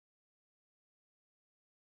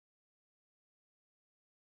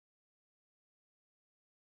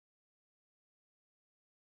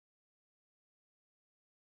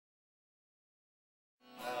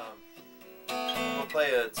play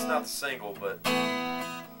it's not the single, but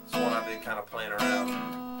it's one I've been kind of playing around.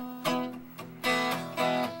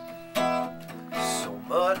 So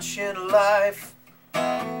much in life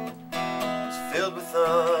is filled with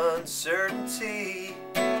uncertainty.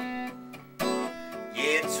 Yeah,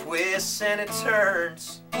 it twists and it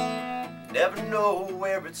turns, never know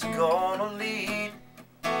where it's gonna lead.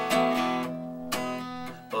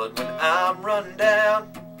 But when I'm run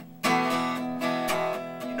down,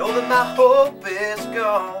 you know that my hope is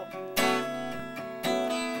gone.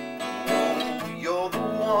 Oh, you're the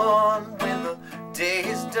one when the day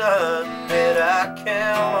is done that I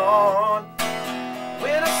count on.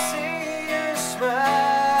 When I see you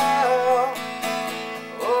smile,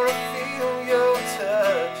 or I feel your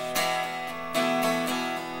touch,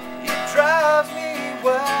 it drives me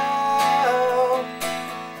wild,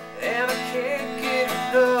 and I can't get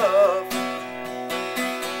enough.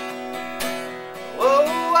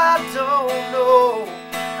 Oh, I don't know,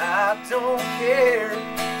 I don't care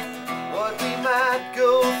what we might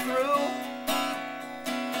go through,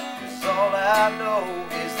 'cause all I know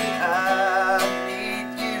is that I need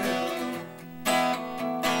you.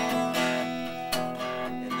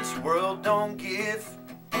 And this world don't give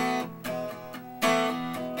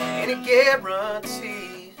any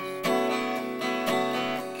guarantees,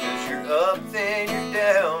 'cause you're up then you're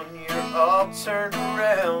down, you're all turned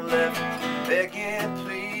around, left begging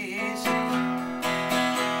please.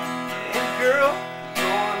 And girl,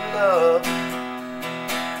 your love,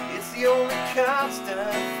 it's the only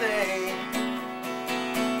constant thing.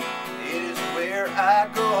 It is where I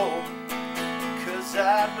go, 'cause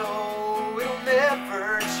I know it'll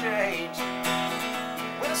never change.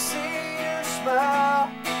 When I see your smile,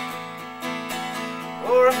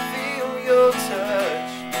 or I feel your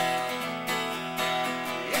touch,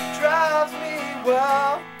 it drives me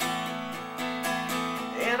wild,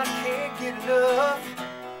 and I can't get enough.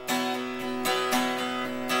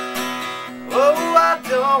 Oh, I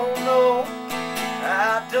don't know,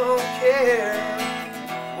 I don't care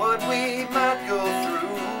what we might go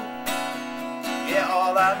through. Yeah,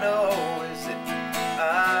 all I know is that I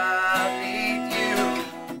need you,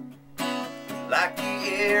 like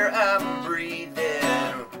the air I'm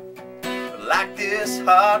breathing, like this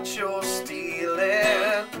heart you're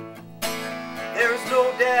stealing. There's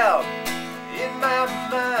no doubt in my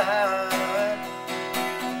mind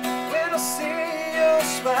when I see your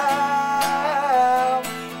smile,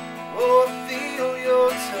 or feel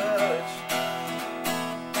your touch,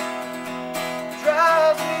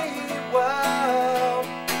 drives me wild,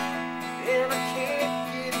 and I can't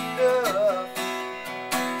get enough.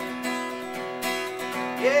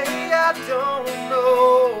 Yeah, I don't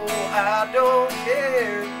know, I don't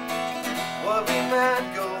care what we might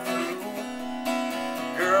go through.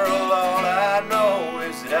 Girl, all I know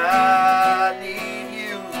is that I need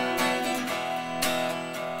you.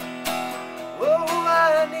 Oh,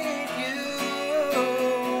 I need you.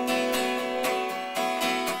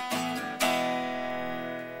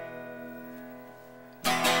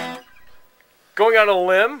 Going out on a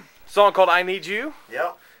limb, song called I Need You.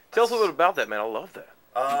 Yeah. Tell us a little bit about that, man. I love that.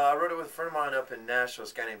 I wrote it with a friend of mine up in Nashville,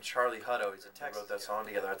 this guy named Charlie Hutto. He's a Texas. We wrote that song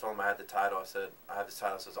together. I told him I had the title. I said, I have this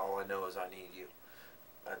title. It says, all I know is I need you.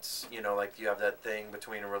 That's, you know, like you have that thing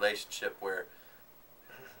between a relationship where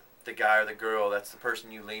the guy or the girl, that's the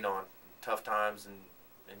person you lean on. Tough times and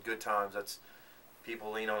good times, that's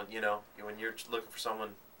people lean on, you know. When you're looking for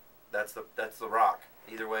someone, that's the rock.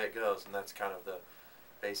 Either way it goes, and that's kind of the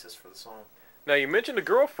basis for the song. Now, you mentioned a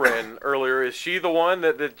girlfriend earlier. Is she the one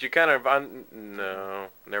that you kind of... no,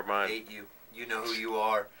 never mind. I hate you. You know who you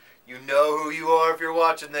are. You know who you are if you're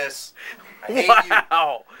watching this. I hate you.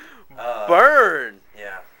 Wow. Burn.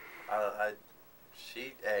 Yeah.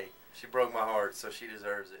 She broke my heart, so she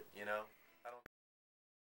deserves it, you know?